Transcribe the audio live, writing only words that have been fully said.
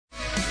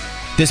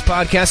This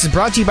podcast is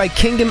brought to you by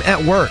Kingdom at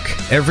Work.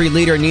 Every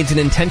leader needs an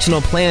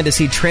intentional plan to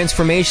see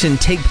transformation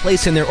take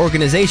place in their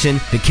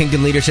organization. The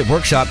Kingdom Leadership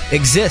Workshop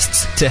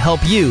exists to help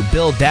you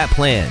build that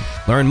plan.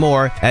 Learn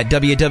more at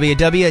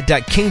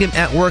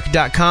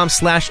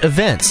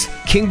www.kingdomatwork.com/events.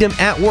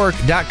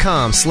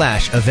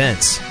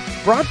 kingdomatwork.com/events.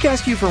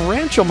 Broadcast you from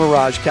Rancho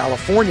Mirage,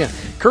 California,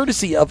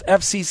 courtesy of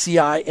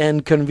FCCI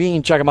and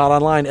Convene. Check them out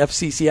online,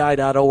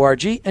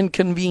 fcci.org and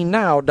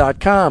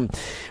convenenow.com.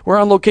 We're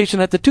on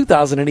location at the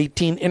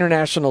 2018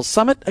 International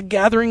Summit, a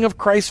gathering of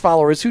Christ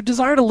followers who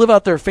desire to live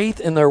out their faith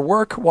in their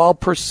work while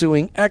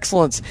pursuing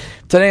excellence.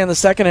 Today, in the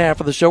second half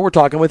of the show, we're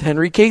talking with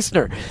Henry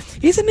Kaestner.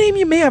 He's a name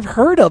you may have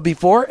heard of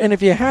before, and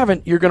if you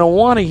haven't, you're going to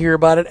want to hear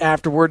about it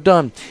after we're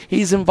done.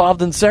 He's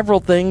involved in several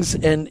things,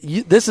 and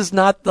this is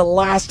not the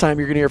last time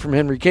you're going to hear from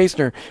Henry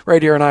Kaestner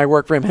right here on I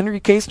Work for Him. Henry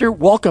Kaestner,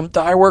 welcome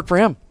to I Work for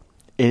Him.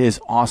 It is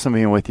awesome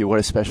being with you. What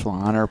a special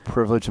honor,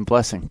 privilege, and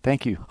blessing.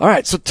 Thank you. All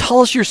right, so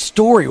tell us your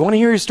story. We want to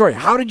hear your story.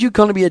 How did you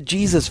come to be a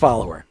Jesus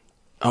follower?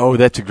 Oh,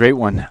 that's a great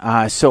one.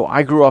 So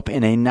I grew up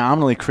in a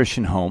nominally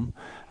Christian home.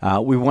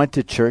 We went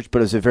to church, but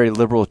it was a very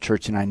liberal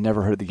church, and I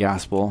never heard the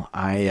gospel.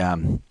 I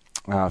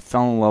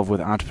fell in love with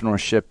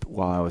entrepreneurship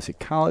while I was at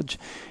college,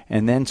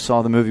 and then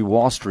saw the movie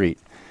Wall Street.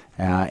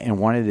 And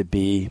wanted to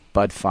be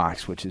Bud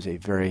Fox, which is a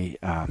very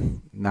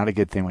not a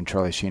good thing when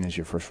Charlie Sheen is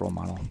your first role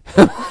model.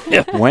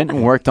 Yeah. Went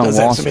and worked on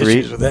Wall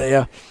Street with that,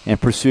 yeah. and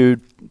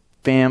pursued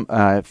fame,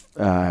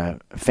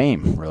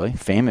 really,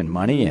 fame and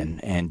money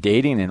and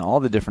dating and all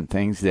the different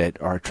things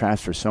that are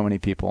traps for so many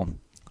people,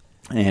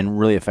 and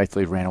really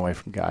effectively ran away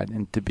from God.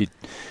 And to be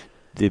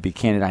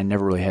candid, I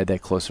never really had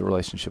that close a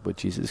relationship with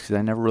Jesus because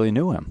I never really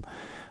knew Him.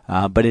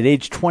 But at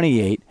age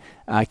 28,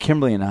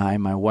 Kimberly and I,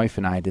 my wife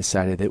and I,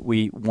 decided that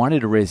we wanted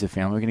to raise a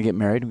family. We're going to get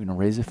married. We're going to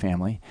raise a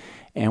family.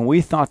 And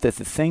we thought that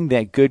the thing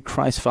that good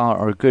Christ follower,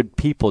 or good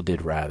people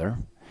did rather,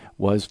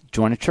 was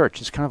join a church.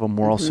 It's kind of a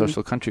moral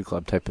social country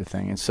club type of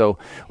thing. And so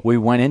we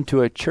went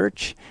into a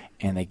church,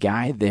 and the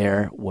guy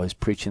there was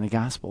preaching the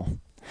gospel.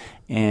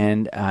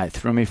 And it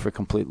threw me for a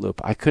complete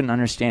loop. I couldn't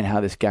understand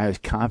how this guy who was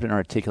confident,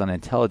 articulate, and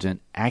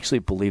intelligent actually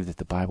believed that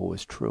the Bible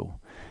was true.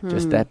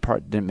 Just that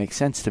part didn't make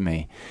sense to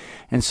me.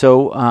 And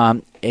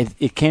so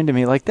it came to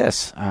me like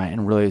this.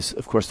 And really,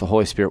 of course, the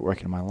Holy Spirit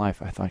working in my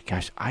life. I thought,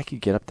 gosh, I could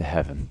get up to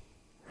heaven.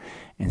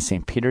 And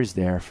St. Peter's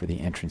there for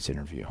the entrance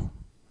interview. And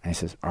he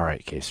says, all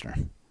right,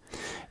 Kaestner,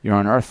 you're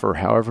on earth for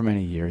however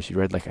many years. You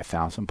read like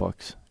 1,000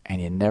 books.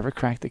 And you never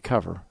cracked the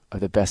cover of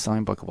the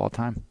best-selling book of all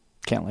time.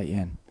 Can't let you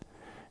in.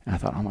 And I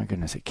thought, oh, my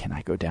goodness, can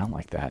I go down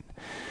like that?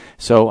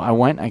 So I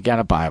went, I got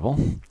a Bible,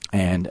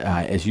 and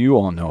as you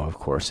all know, of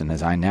course, and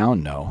as I now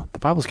know, the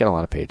Bible's got a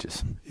lot of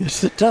pages.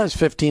 Yes, it does,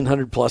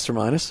 1,500 plus or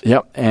minus.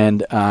 Yep,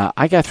 and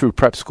I got through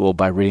prep school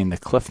by reading the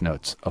Cliff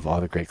Notes of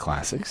all the great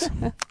classics.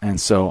 And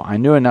so I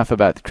knew enough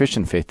about the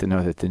Christian faith to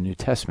know that the New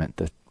Testament,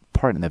 the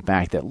part in the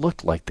back that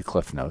looked like the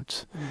Cliff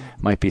Notes,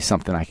 might be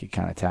something I could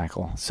kind of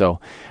tackle. So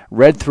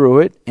read through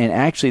it, and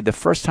actually the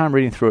first time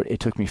reading through it, it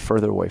took me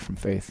further away from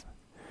faith.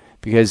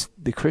 Because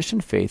the Christian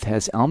faith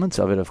has elements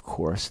of it, of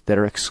course, that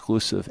are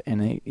exclusive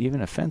and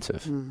even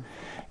offensive.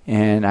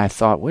 And I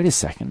thought, wait a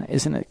second,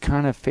 isn't it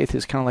kind of, faith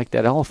is kind of like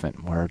that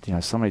elephant where,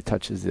 somebody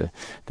touches the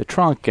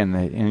trunk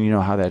and you know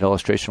how that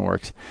illustration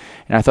works.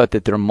 And I thought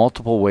that there are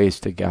multiple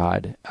ways to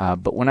God.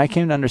 But when I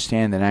came to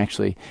understand that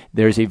actually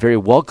there's a very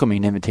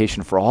welcoming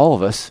invitation for all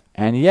of us,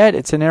 and yet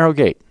it's a narrow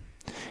gate,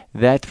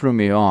 that threw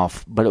me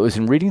off. But it was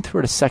in reading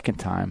through it a second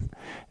time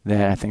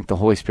that I think the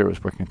Holy Spirit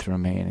was working through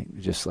me, and it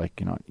was just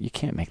like, you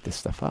can't make this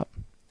stuff up.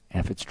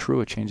 And if it's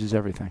true, it changes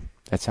everything.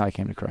 That's how I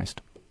came to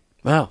Christ.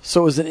 Wow.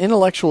 So it was an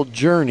intellectual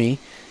journey,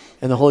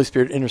 and the Holy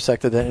Spirit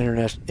intersected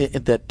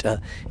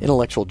that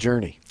intellectual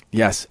journey.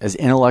 Yes, as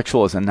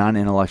intellectual as a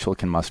non-intellectual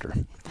can muster.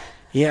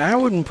 Yeah, I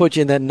wouldn't put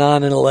you in that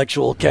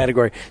non-intellectual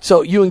category.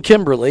 So you and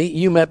Kimberly,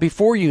 you met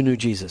before you knew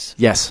Jesus.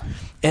 Yes.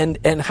 And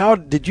how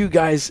did you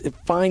guys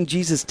find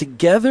Jesus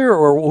together,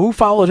 or who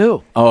followed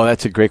who? Oh,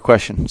 that's a great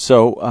question.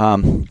 So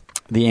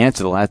the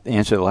answer to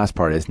the last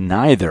part is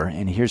neither,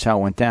 and here's how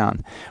it went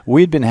down.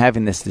 We'd been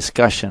having this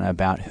discussion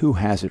about who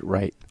has it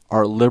right.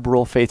 Our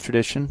liberal faith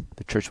tradition,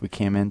 the church we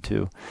came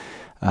into,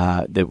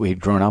 that we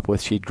had grown up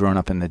with, she'd grown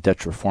up in the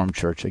Dutch Reformed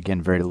Church,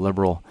 again, very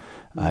liberal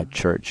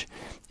church.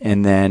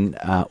 And then,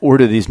 or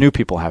do these new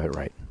people have it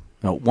right?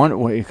 No,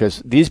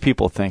 because these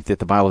people think that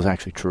the Bible is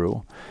actually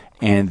true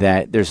and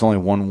that there's only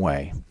one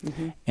way.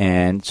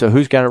 And so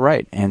who's got it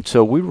right? And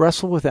so we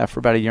wrestled with that for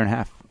about a year and a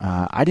half.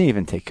 I didn't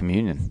even take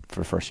communion for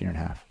the first year and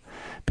a half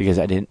because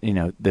I didn't,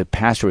 the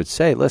pastor would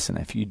say, listen,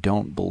 if you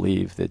don't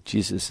believe that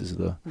Jesus is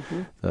the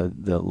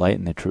light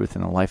and the truth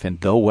and the life and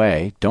the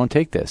way, don't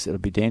take this. It'll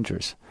be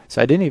dangerous. So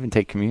I didn't even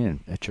take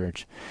communion at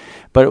church.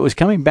 But it was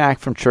coming back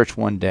from church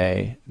one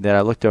day that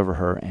I looked over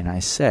her and I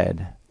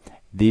said,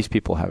 these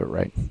people have it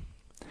right.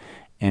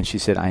 And she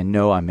said, I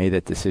know I made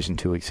that decision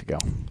 2 weeks ago.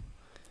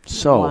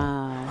 So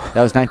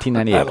that was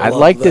 1998. I'd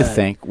like to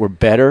think we're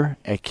better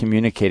at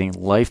communicating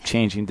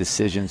life-changing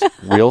decisions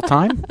real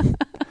time,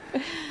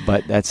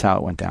 but that's how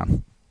it went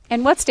down.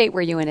 And what state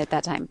were you in at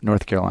that time?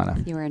 North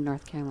Carolina. You were in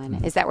North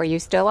Carolina. Is that where you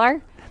still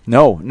are?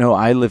 No,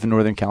 I live in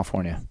Northern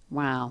California.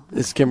 Wow.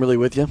 Is Kimberly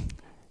with you?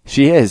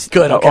 She is.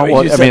 Good. Okay.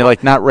 Well, I mean,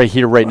 like not right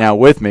here, right now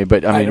with me,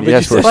 but I mean,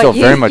 yes, we're still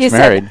very much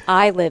married. Said,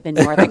 I live in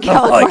Northern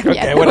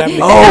California. Okay, what happened?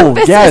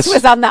 Oh, yes.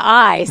 Was on the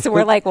I, so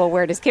we're like, well,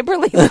 where does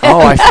Kimberly live?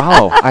 Oh,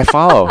 I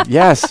follow.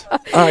 Yes. All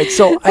right.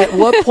 So, at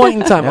what point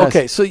in time? Yes.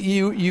 Okay. So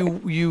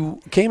you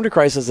came to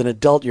Christ as an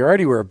adult. You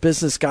already were a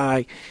business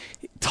guy.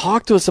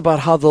 Talk to us about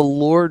how the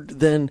Lord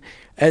then,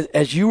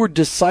 as you were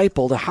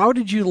discipled, how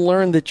did you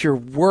learn that your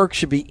work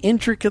should be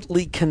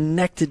intricately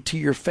connected to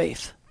your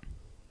faith?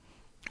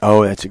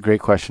 Oh, that's a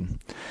great question.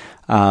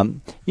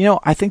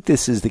 I think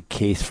this is the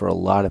case for a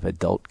lot of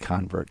adult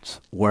converts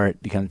where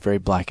it becomes very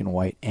black and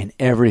white and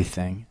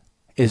everything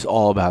is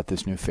all about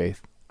this new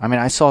faith. I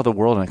mean, I saw the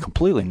world in a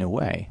completely new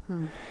way.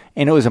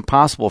 And it was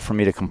impossible for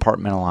me to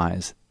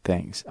compartmentalize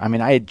things. I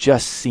mean, I had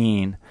just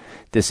seen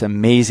this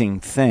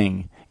amazing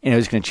thing and it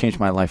was going to change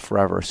my life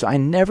forever. So I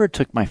never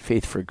took my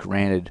faith for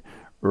granted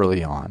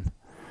early on.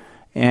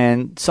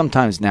 And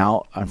sometimes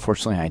now,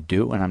 unfortunately, I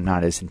do, and I'm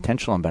not as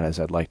intentional about it as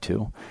I'd like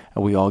to.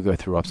 We all go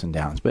through ups and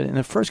downs. But in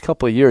the first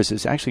couple of years,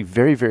 it's actually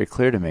very, very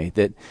clear to me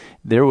that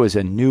there was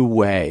a new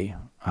way.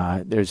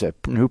 There's a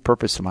new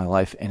purpose to my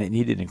life, and it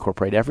needed to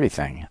incorporate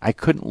everything. I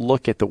couldn't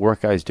look at the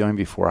work I was doing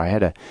before. I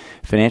had a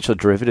financial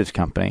derivatives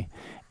company,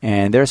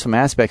 and there are some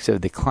aspects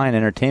of the client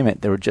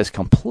entertainment that were just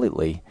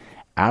completely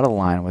out of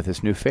line with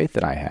this new faith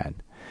that I had.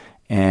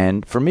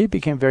 And for me, it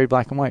became very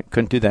black and white.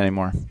 Couldn't do that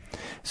anymore.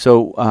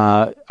 So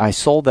I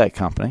sold that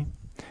company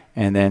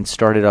and then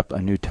started up a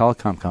new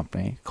telecom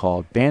company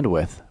called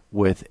Bandwidth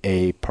with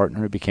a partner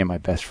who became my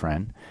best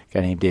friend, a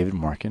guy named David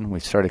Markin. We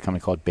started a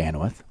company called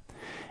Bandwidth.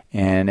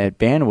 And at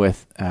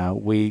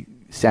Bandwidth, we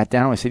sat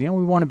down and we said,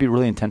 we want to be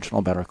really intentional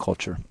about our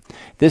culture.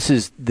 This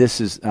is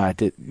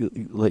to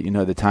let you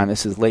know the time,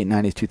 this is late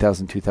 90s,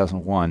 2000,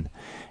 2001.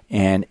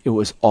 And it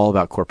was all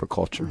about corporate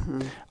culture.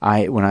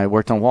 When I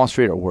worked on Wall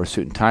Street, I wore a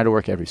suit and tie to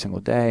work every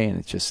single day, and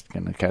it's just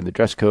kind of the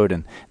dress code.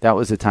 And that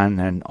was the time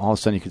then all of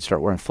a sudden you could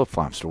start wearing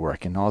flip-flops to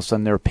work. And all of a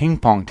sudden there were ping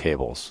pong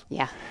tables.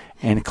 Yeah.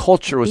 And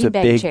culture was a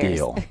big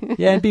deal.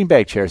 Yeah, and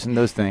beanbag chairs and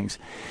those things.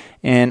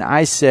 And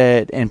I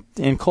said,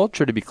 and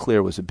culture, to be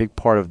clear, was a big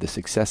part of the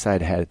success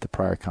I'd had at the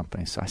prior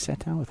company. So I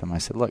sat down with him. I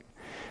said, look,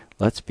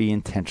 let's be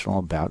intentional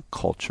about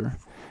culture.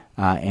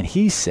 And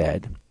he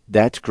said,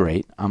 that's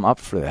great. I'm up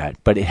for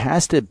that. But it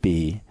has to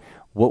be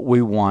what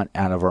we want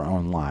out of our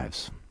own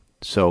lives.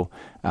 So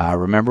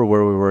remember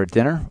where we were at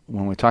dinner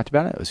when we talked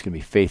about it? It was going to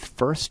be faith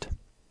first,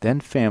 then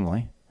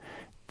family,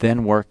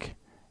 then work,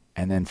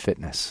 and then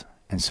fitness.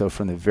 And so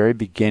from the very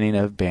beginning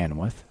of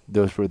Bandwidth,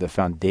 those were the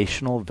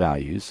foundational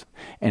values.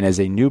 And as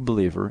a new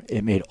believer,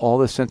 it made all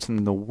the sense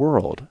in the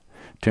world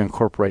to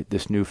incorporate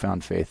this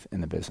newfound faith in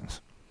the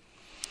business.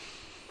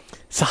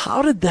 So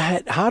how did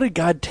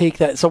God take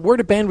that? So where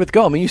did Bandwidth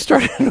go? I mean, you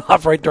started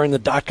off right during the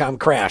dot-com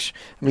crash.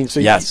 I mean,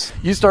 so yes.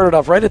 you started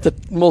off right at the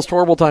most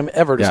horrible time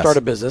ever to start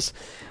a business.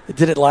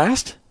 Did it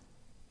last?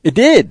 It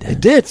did.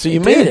 It did. So you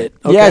made it.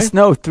 Okay. Yes.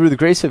 No. Through the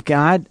grace of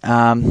God,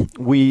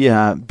 we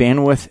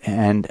Bandwidth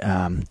and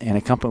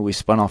a company we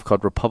spun off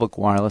called Republic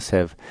Wireless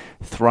have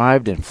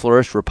thrived and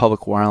flourished.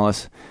 Republic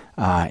Wireless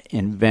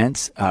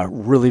invents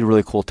really,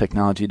 really cool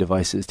technology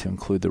devices to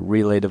include the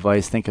relay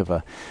device. Think of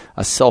a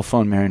cell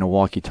phone marrying a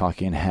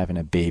walkie-talkie and having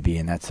a baby,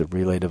 and that's a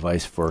relay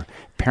device for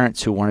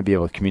parents who want to be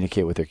able to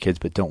communicate with their kids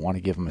but don't want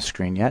to give them a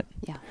screen yet.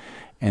 Yeah.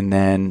 And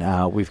then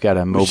we've got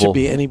a mobile. It should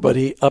be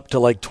anybody up to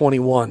like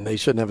 21. They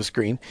shouldn't have a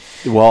screen.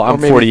 Well, I'm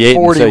 48,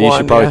 and so you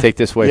should probably take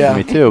this away from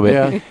me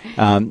too.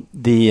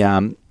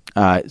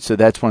 But so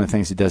that's one of the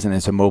things it does, and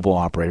it's a mobile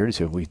operator.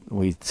 So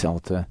we sell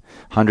to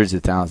hundreds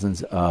of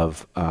thousands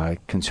of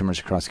consumers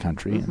across the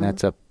country, and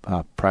that's a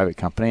private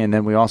company. And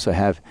then we also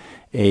have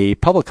a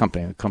public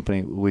company. A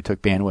company we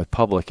took Bandwidth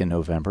public in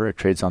November. It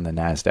trades on the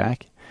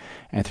NASDAQ,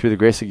 and through the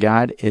grace of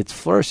God, it's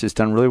flourished. It's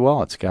done really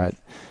well. It's got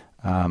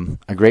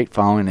a great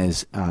following,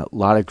 is a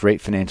lot of great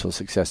financial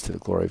success to the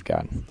glory of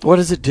God. What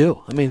does it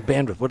do? I mean,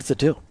 Bandwidth, what does it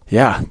do?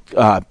 Yeah,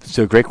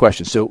 so great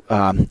question. So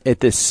at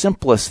the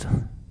simplest,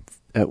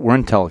 we're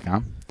in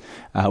telecom.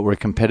 We're a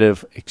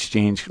competitive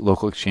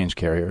local exchange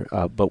carrier,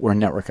 but we're a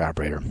network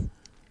operator.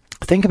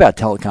 Think about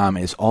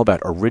telecom is all about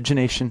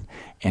origination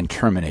and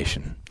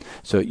termination.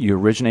 So you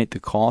originate the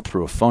call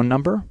through a phone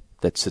number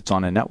that sits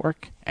on a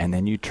network, and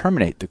then you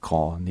terminate the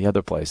call in the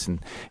other place.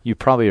 And you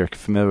probably are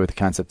familiar with the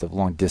concept of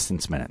long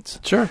distance minutes.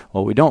 Sure.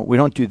 Well, we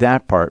don't do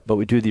that part, but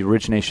we do the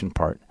origination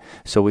part.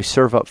 So we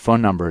serve up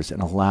phone numbers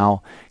and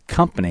allow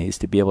companies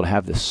to be able to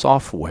have the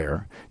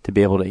software to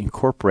be able to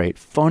incorporate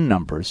phone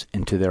numbers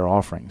into their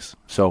offerings.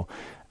 So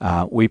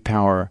we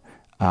power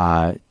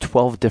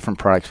 12 different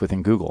products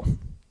within Google.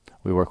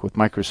 We work with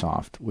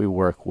Microsoft. We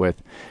work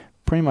with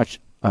pretty much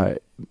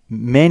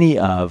many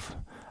of,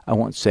 I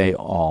won't say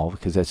all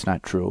because that's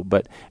not true,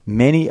 but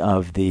many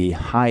of the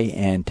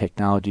high-end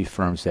technology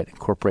firms that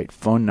incorporate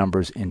phone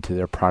numbers into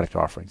their product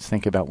offerings.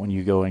 Think about when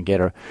you go and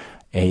get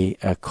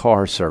a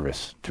car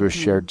service through a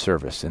shared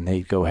service, and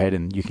they go ahead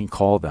and you can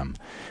call them.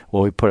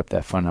 Well, we put up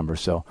that phone number.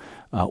 So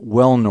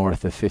well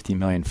north of 50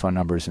 million phone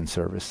numbers in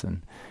service.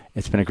 And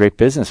it's been a great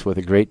business with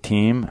a great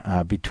team.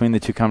 Between the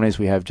two companies,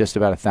 we have just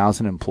about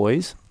 1,000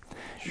 employees.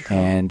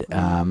 And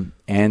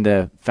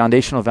the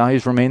foundational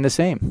values remain the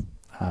same.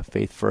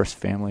 Faith first,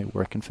 family,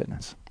 work, and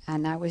fitness.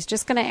 And I was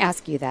just going to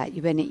ask you that.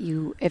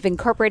 You have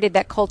incorporated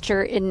that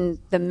culture in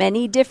the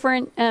many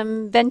different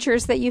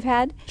ventures that you've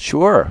had?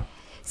 Sure.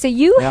 So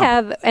you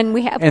have, and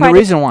we have. And the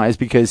reason why is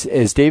because,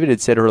 as David had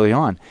said early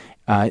on,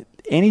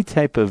 any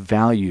type of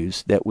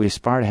values that we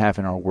aspire to have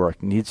in our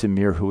work needs to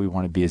mirror who we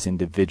want to be as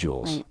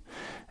individuals. Right.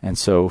 And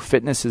so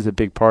fitness is a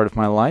big part of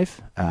my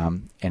life,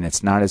 and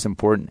it's not as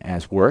important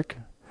as work,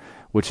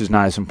 which is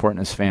not as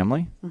important as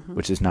family,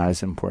 which is not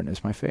as important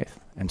as my faith.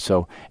 And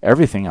so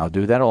everything I'll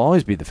do, that'll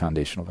always be the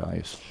foundational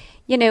values.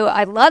 You know,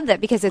 I love that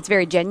because it's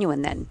very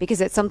genuine then,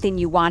 because it's something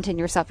you want in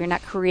yourself. You're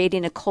not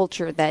creating a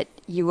culture that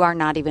you are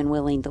not even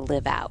willing to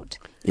live out.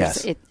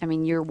 Yes.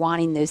 You're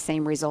wanting those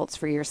same results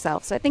for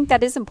yourself. So I think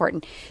that is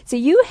important. So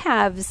you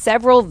have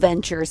several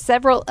ventures,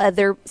 several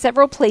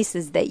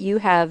places that you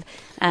have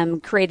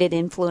created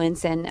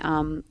influence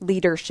and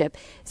leadership.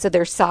 So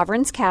there's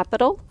Sovereign's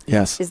Capital.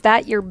 Yes. Is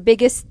that your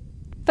biggest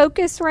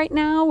focus right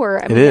now?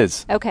 It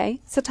is.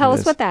 Okay. So tell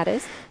us what that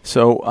is.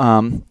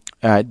 So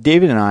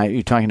David and I,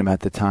 you're talking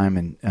about the time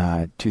in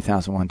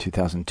 2001,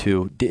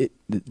 2002,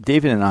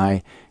 David and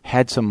I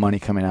had some money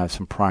coming out of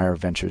some prior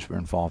ventures we were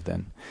involved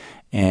in.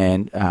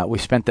 And we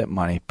spent that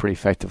money pretty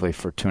effectively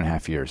for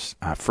 2.5 years.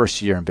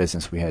 First year in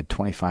business, we had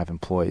 25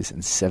 employees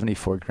and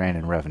 $74,000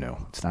 in revenue.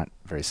 It's not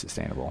very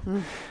sustainable.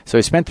 So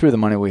we spent through the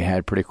money we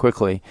had pretty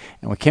quickly,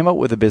 and we came up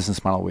with a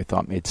business model we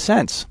thought made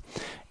sense.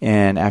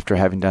 And after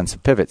having done some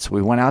pivots,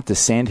 we went out to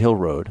Sand Hill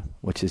Road,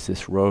 which is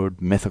this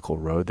mythical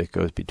road that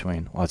goes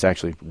between, well, it's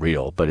actually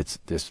real, but it's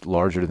this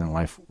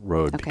larger-than-life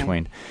road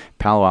between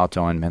Palo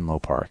Alto and Menlo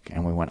Park.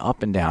 And we went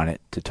up and down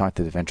it to talk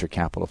to the venture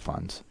capital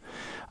funds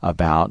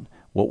about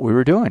what we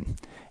were doing.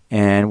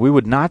 And we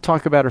would not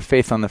talk about our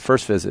faith on the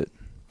first visit,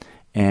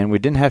 and we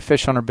didn't have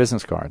fish on our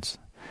business cards.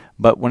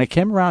 But when it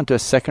came around to a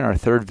second or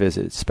third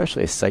visit,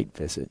 especially a site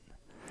visit,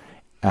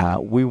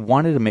 we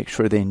wanted to make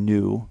sure they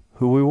knew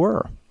who we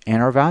were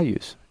and our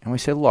values. And we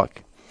said,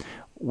 look,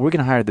 we're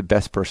going to hire the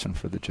best person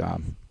for the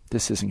job.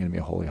 This isn't going to be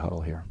a holy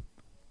huddle here.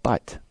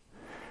 But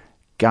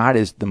God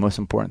is the most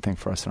important thing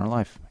for us in our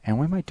life. And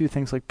we might do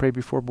things like pray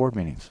before board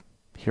meetings.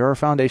 Here are our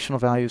foundational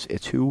values.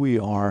 It's who we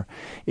are.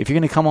 If you're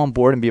going to come on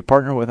board and be a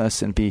partner with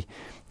us and be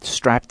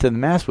strapped to the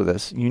mast with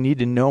us, you need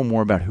to know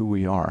more about who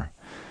we are.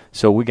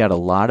 So we got a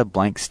lot of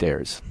blank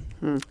stares.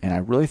 And I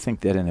really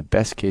think that in a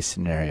best case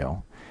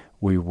scenario,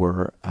 we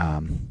were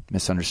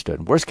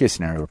misunderstood. Worst case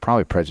scenario, we're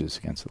probably prejudiced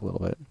against it a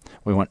little bit.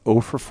 We went 0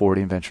 for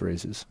 40 in venture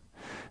raises.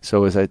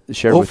 So as I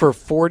shared 0 for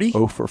 40?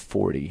 0 for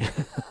 40.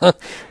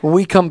 When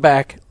we come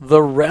back,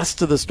 the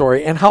rest of the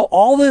story and how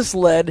all this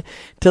led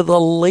to the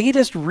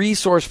latest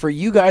resource for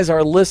you guys,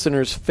 our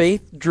listeners,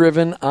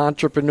 Faith-Driven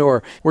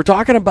Entrepreneur. We're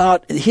talking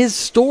about his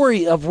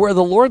story of where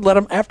the Lord led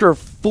him after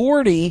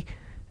 40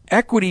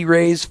 equity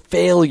raise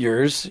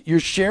failures. You're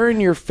sharing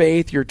your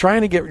faith. You're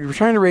trying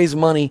to raise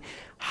money.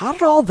 How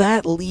did all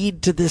that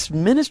lead to this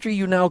ministry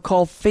you now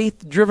call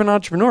Faith-Driven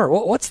Entrepreneur?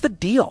 What's the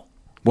deal?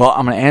 Well,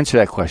 I'm going to answer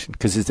that question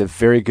because it's a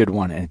very good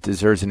one and it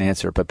deserves an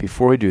answer. But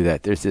before we do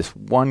that, there's this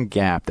one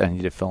gap that I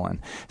need to fill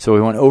in. So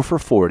we went 0 for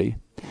 40,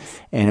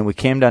 and we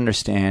came to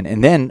understand.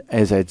 And then,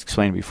 as I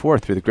explained before,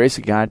 through the grace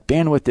of God,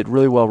 Bandwidth did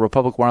really well.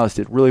 Republic Wireless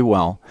did really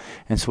well.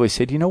 And so we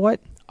said, you know what?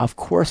 Of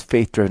course,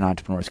 faith-driven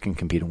entrepreneurs can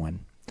compete and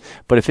win.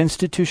 But if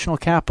institutional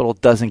capital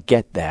doesn't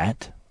get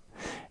that,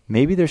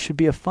 maybe there should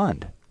be a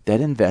fund that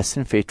invests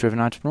in faith-driven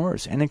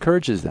entrepreneurs and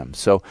encourages them.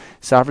 So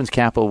Sovereign's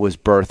Capital was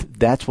birthed.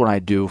 That's what I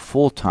do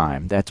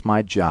full-time. That's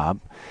my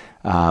job.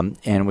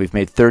 And we've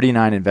made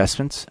 39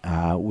 investments.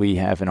 We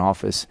have an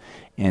office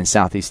in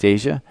Southeast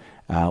Asia.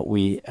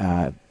 We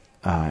have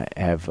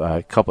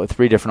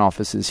three different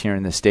offices here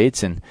in the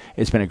States, and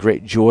it's been a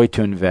great joy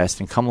to invest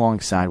and come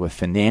alongside with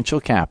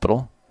financial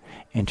capital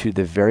into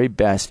the very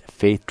best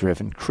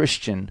faith-driven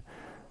Christian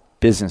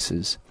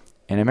businesses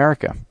in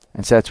America.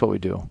 And so that's what we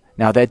do.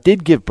 Now, that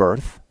did give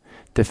birth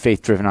to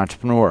Faith-Driven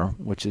Entrepreneur,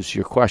 which is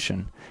your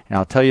question, and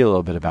I'll tell you a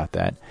little bit about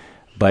that.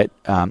 But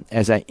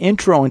as I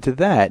intro into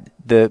that,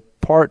 the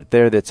part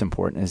there that's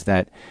important is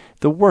that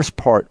the worst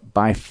part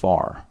by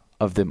far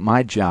of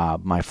my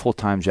job, my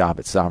full-time job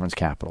at Sovereign's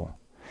Capital,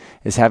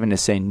 is having to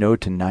say no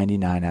to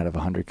 99 out of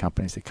 100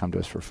 companies that come to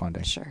us for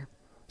funding. Sure.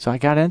 So I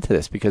got into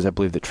this because I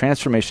believe that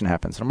transformation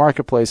happens in a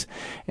marketplace,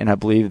 and I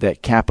believe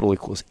that capital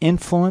equals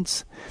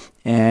influence.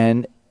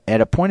 And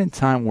at a point in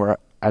time where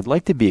I'd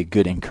like to be a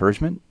good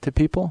encouragement to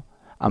people,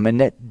 I'm a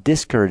net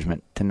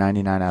discouragement to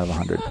 99 out of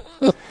 100.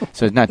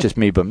 So it's not just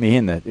me, but me,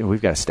 and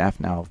we've got a staff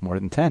now of more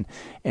than 10.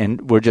 And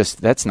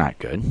that's not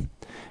good.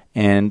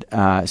 And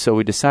so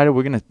we decided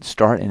we're going to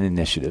start an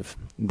initiative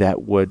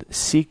that would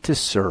seek to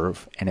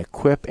serve and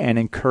equip and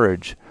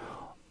encourage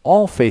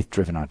all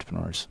faith-driven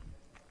entrepreneurs,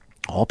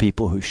 all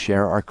people who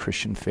share our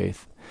Christian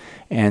faith.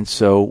 And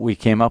so we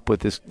came up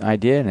with this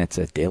idea, and it's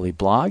a daily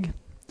blog.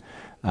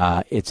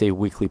 It's a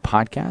weekly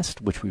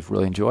podcast, which we've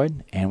really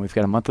enjoyed, and we've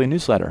got a monthly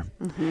newsletter.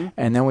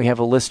 And then we have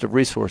a list of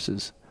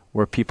resources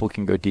where people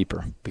can go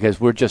deeper, because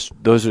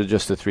those are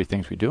just the three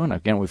things we do. And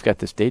again, we've got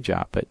this day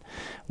job, but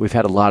we've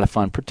had a lot of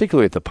fun,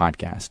 particularly with the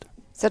podcast.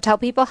 So tell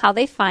people how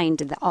they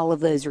find all of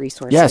those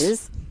resources.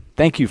 Yes.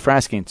 Thank you for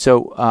asking.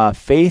 So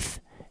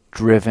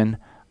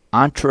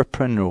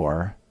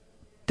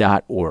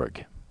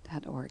faith-driven-entrepreneur.org.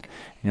 .org.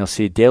 And you'll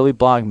see a daily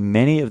blog.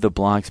 Many of the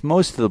blogs,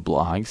 most of the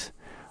blogs,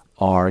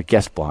 are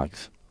guest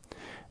blogs.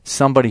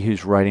 Somebody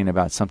who's writing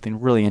about something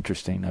really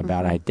interesting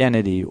about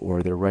identity,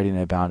 or they're writing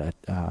about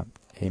a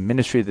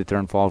ministry that they're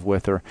involved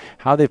with, or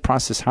how they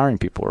process hiring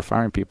people or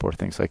firing people or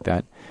things like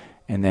that.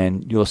 And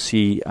then you'll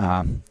see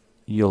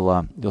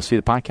you'll see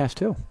the podcast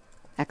too.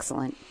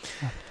 Excellent.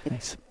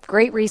 Thanks.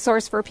 Great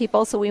resource for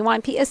people. So we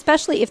want,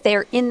 especially if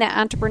they're in the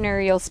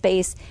entrepreneurial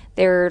space,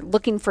 they're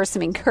looking for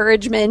some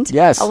encouragement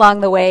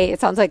along the way. It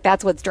sounds like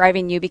that's what's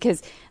driving you,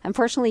 because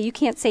unfortunately you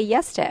can't say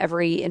yes to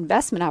every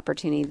investment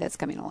opportunity that's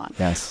coming along.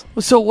 Yes.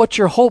 So what's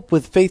your hope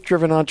with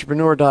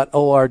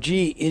faithdrivenentrepreneur.org?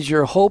 Is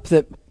your hope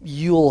that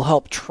you'll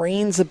help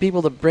train some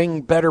people to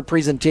bring better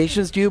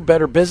presentations to you,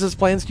 better business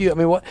plans to you? I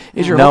mean, what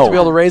is your hope to be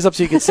able to raise up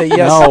so you can say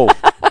yes? No.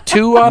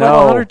 2 out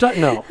of 100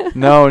 times?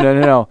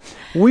 No.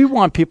 We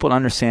want people to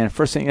understand,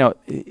 first thing,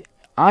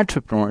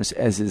 entrepreneurs,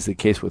 as is the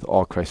case with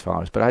all Christ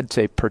followers, but I'd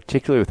say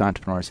particularly with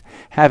entrepreneurs,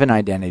 have an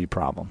identity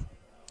problem.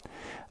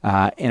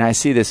 And I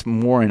see this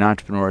more in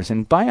entrepreneurs.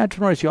 And by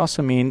entrepreneurs, you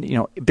also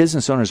mean,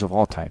 business owners of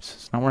all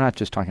types. Now, we're not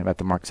just talking about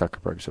the Mark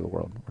Zuckerbergs of the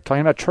world. We're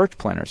talking about church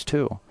planners,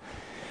 too.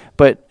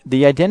 But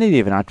the identity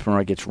of an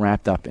entrepreneur gets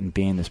wrapped up in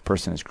being this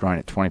person that's growing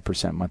at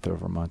 20% month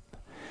over month.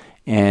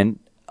 And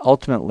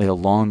ultimately,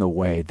 along the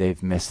way,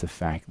 they've missed the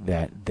fact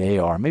that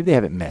maybe they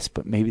haven't missed,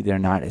 but maybe they're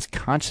not as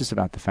conscious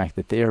about the fact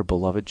that they are a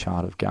beloved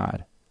child of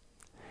God.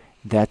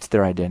 That's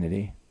their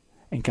identity.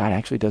 And God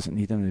actually doesn't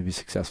need them to be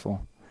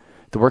successful.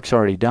 The work's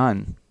already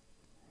done.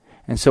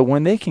 And so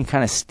when they can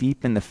kind of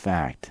steep in the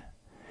fact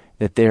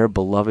that they're a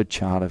beloved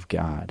child of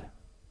God,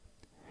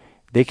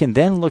 they can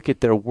then look at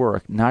their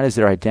work not as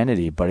their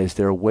identity, but as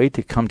their way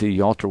to come to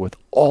the altar with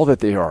all that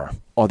they are,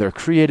 all their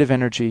creative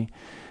energy,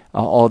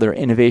 all their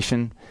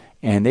innovation,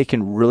 and they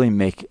can really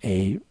make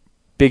a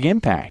big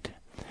impact.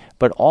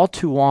 But all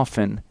too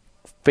often,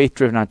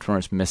 faith-driven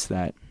entrepreneurs miss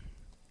that,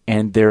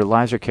 and their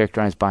lives are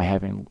characterized by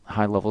having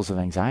high levels of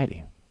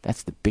anxiety.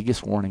 That's the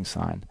biggest warning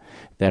sign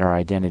that our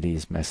identity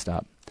is messed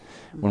up.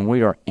 When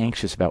we are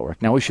anxious about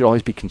work. Now, we should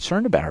always be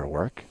concerned about our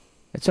work.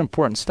 It's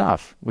important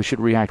stuff. We should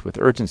react with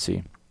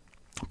urgency.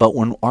 But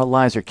when our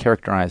lives are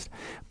characterized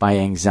by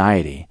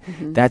anxiety,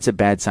 that's a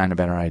bad sign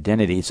about our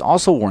identity. It's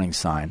also a warning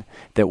sign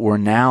that we're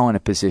now in a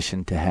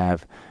position to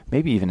have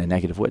maybe even a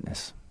negative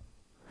witness.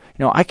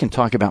 I can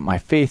talk about my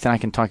faith and I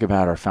can talk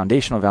about our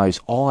foundational values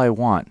all I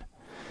want.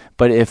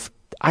 But if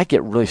I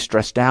get really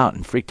stressed out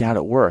and freaked out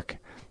at work,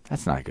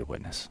 that's not a good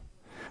witness.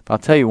 But I'll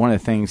tell you, one of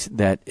the things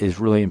that is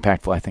really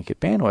impactful, I think,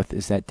 at Bandwidth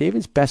is that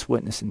David's best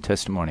witness and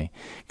testimony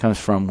comes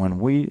from when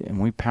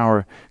we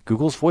power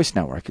Google's voice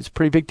network. It's a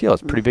pretty big deal.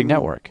 It's a pretty big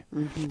network.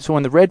 So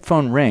when the red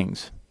phone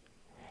rings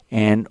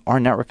and our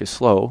network is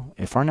slow,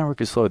 if our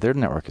network is slow, their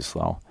network is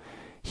slow,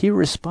 he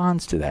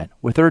responds to that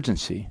with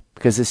urgency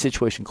because the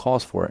situation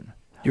calls for it.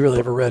 You really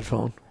have a red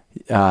phone?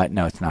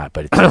 No, it's not,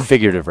 but it's a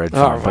figurative red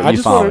phone. But I you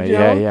just follow wanted, me.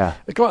 Yeah.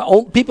 Come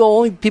on,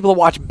 only people that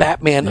watch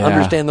Batman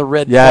understand the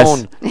red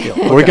phone.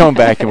 We're going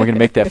back and we're going to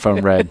make that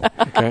phone red.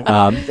 Okay.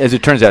 As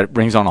it turns out, it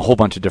rings on a whole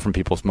bunch of different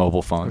people's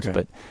mobile phones.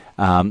 Okay.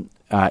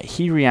 But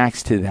he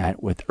reacts to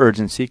that with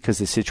urgency because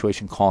the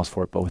situation calls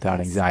for it, but without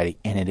anxiety.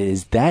 And it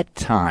is that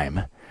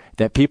time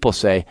that people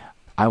say,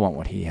 I want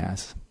what he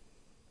has.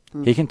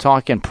 He can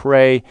talk and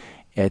pray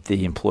at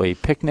the employee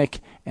picnic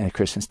and at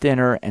Christmas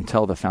dinner and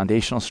tell the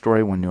foundational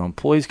story when new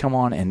employees come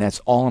on, and that's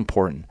all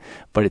important.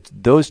 But it's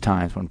those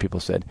times when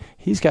people said,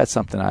 he's got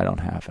something I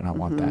don't have, and I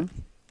want that.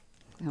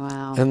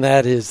 Wow. And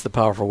that is the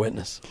powerful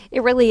witness.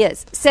 It really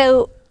is.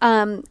 So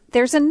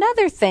there's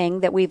another thing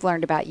that we've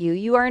learned about you.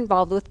 You are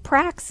involved with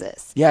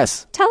Praxis.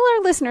 Yes. Tell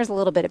our listeners a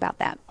little bit about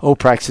that. Oh,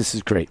 Praxis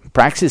is great.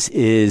 Praxis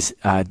is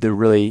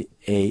really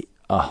a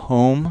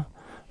home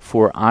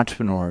for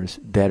entrepreneurs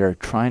that are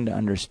trying to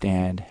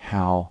understand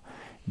how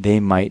they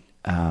might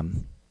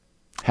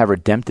have a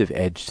redemptive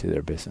edge to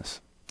their business.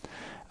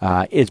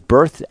 It's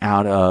birthed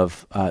out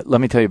of,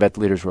 let me tell you about the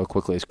leaders real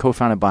quickly. It's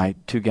co-founded by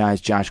two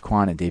guys, Josh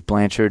Kwan and Dave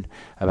Blanchard,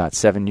 about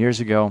 7 years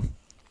ago.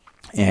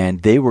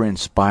 And they were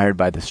inspired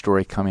by the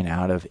story coming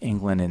out of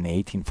England in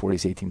the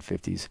 1840s,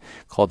 1850s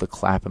called the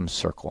Clapham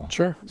Circle.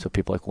 Sure. So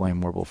people like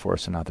William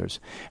Wilberforce and others.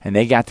 And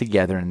they got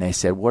together and they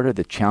said, what are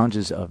the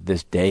challenges of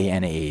this day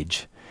and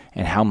age?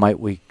 And how might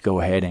we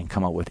go ahead and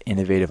come up with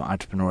innovative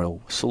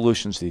entrepreneurial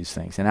solutions to these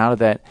things? And out of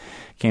that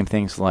came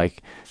things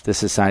like the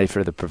Society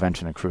for the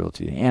Prevention of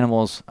Cruelty to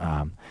Animals,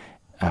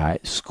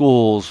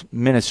 schools,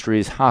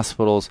 ministries,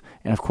 hospitals,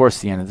 and, of course,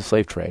 the end of the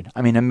slave trade.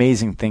 I mean,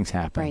 amazing things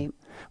happened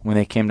when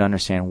they came to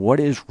understand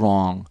what is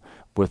wrong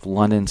with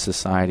London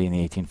society in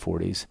the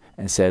 1840s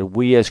and said,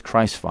 we as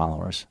Christ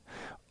followers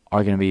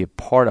are going to be a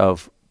part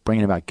of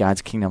bringing about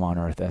God's kingdom on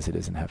earth as it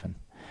is in heaven.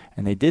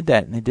 And they did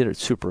that, and they did it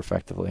super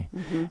effectively.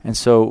 And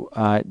so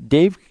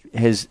Dave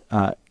has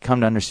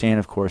come to understand,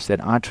 of course,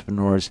 that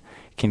entrepreneurs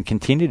can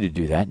continue to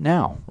do that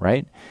now,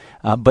 right?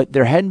 But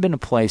there hadn't been a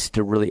place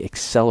to really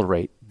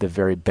accelerate the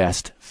very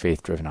best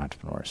faith-driven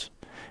entrepreneurs.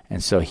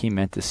 And so he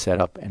meant to set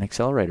up an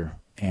accelerator,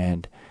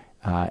 and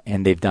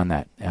they've done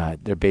that.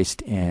 They're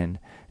based in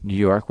New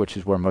York, which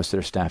is where most of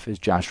their staff is.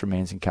 Josh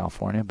remains in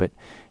California, but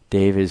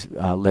Dave has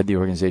led the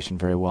organization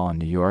very well in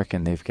New York,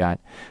 and they've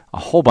got a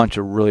whole bunch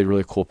of really,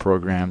 really cool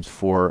programs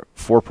for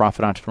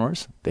for-profit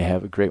entrepreneurs. They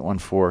have a great one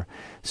for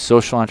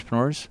social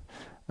entrepreneurs,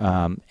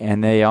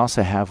 and they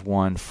also have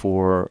one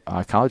for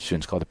college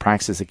students called the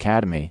Praxis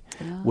Academy,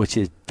 which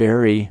is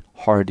very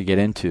hard to get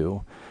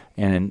into,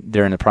 and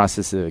they're in the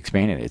process of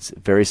expanding it. It's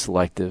very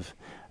selective.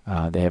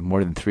 They have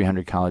more than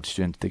 300 college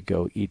students that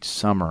go each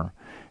summer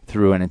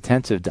through an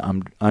intensive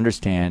to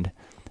understand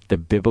the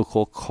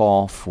biblical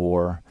call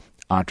for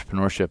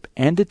entrepreneurship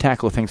and to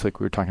tackle things like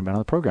we were talking about on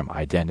the program,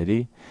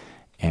 identity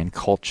and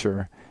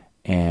culture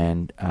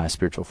and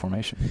spiritual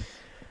formation.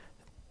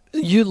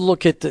 You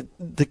look at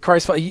the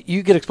Christ,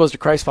 you get exposed to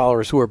Christ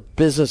followers who are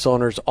business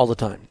owners all the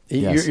time.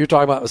 Yes. You're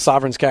talking about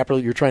Sovereign's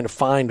Capital. You're trying to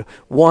find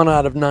 1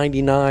 out of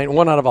 99,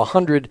 1 out of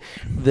 100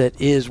 that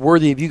is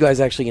worthy of you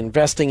guys actually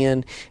investing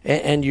in.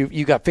 And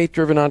you got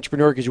faith-driven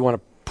entrepreneur because you want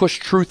to push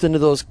truth into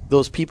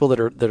those people that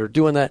are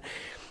doing that.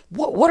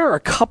 What are a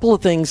couple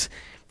of things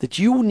that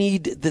you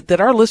need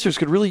that our listeners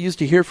could really use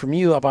to hear from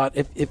you about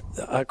if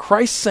a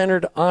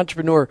Christ-centered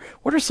entrepreneur,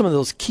 what are some of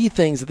those key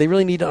things that they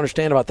really need to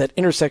understand about that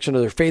intersection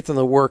of their faith and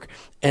their work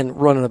and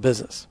running a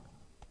business?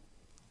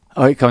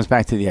 Oh, it comes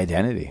back to the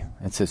identity.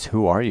 It says,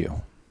 who are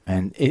you?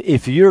 And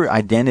if your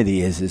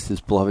identity is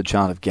this beloved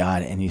child of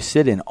God and you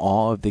sit in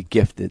awe of the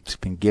gift that's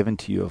been given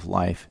to you of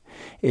life,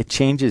 it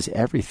changes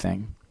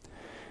everything.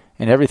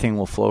 And everything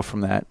will flow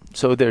from that.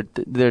 So there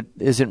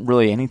isn't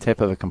really any type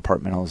of a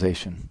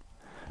compartmentalization.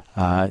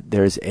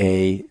 There's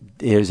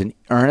an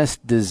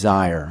earnest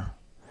desire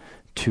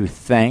to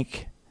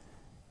thank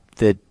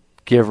the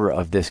giver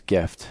of this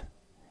gift,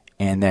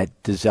 and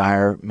that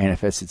desire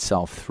manifests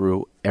itself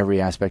through every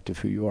aspect of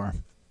who you are.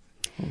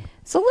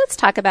 So let's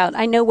talk about,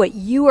 I know what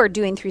you are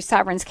doing through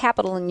Sovereign's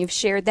Capital, and you've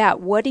shared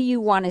that. What do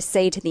you want to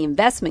say to the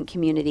investment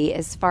community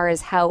as far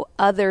as how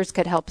others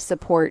could help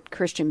support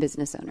Christian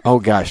business owners? Oh,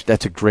 gosh,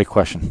 that's a great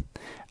question.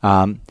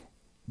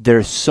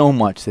 There's so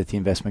much that the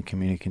investment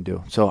community can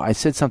do. So I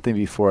said something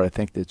before I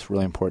think that's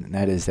really important,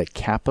 and that is that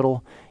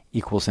capital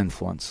equals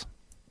influence.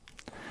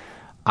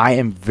 I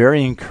am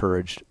very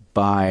encouraged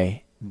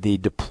by the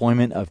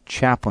deployment of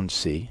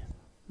chaplaincy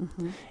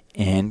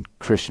in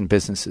Christian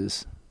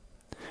businesses.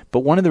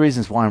 But one of the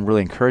reasons why I'm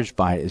really encouraged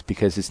by it is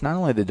because it's not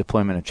only the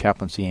deployment of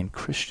chaplaincy in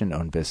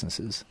Christian-owned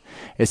businesses,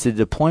 it's the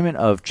deployment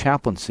of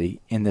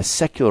chaplaincy in the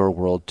secular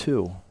world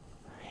too.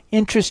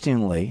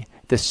 Interestingly,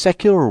 the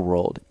secular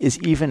world is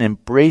even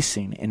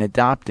embracing and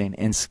adopting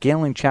and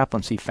scaling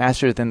chaplaincy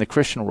faster than the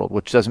Christian world,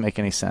 which doesn't make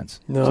any sense.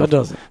 No, it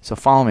doesn't. So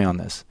follow me on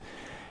this.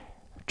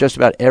 Just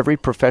about every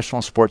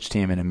professional sports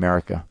team in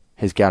America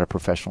has got a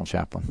professional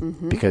chaplain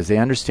because they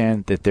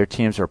understand that their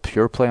teams are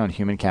pure play on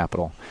human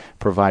capital,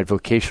 provide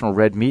vocational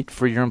red meat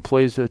for your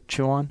employees to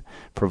chew on,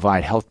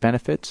 provide health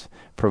benefits,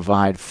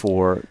 provide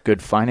for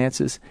good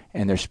finances,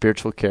 and their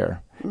spiritual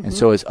care. And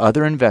so as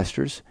other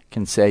investors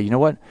can say, you know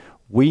what,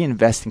 we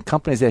invest in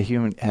companies that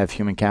have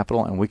human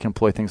capital, and we can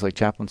employ things like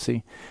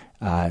chaplaincy.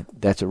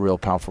 That's a real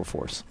powerful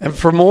force. And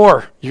for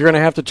more, you're going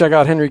to have to check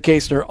out Henry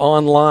Kaestner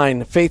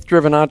online,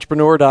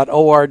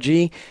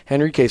 faithdrivenentrepreneur.org.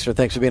 Henry Kaestner,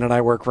 thanks for being on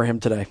I Work for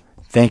Him today.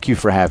 Thank you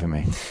for having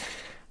me.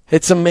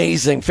 It's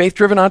amazing.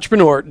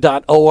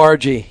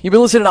 faithdrivenentrepreneur.org. You've been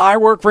listening to I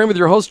Work for Him with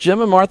your hosts,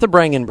 Jim and Martha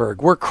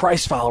Brangenberg. We're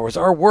Christ followers.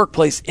 Our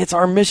workplace, it's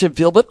our mission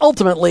field, but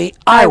ultimately,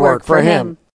 I work for Him.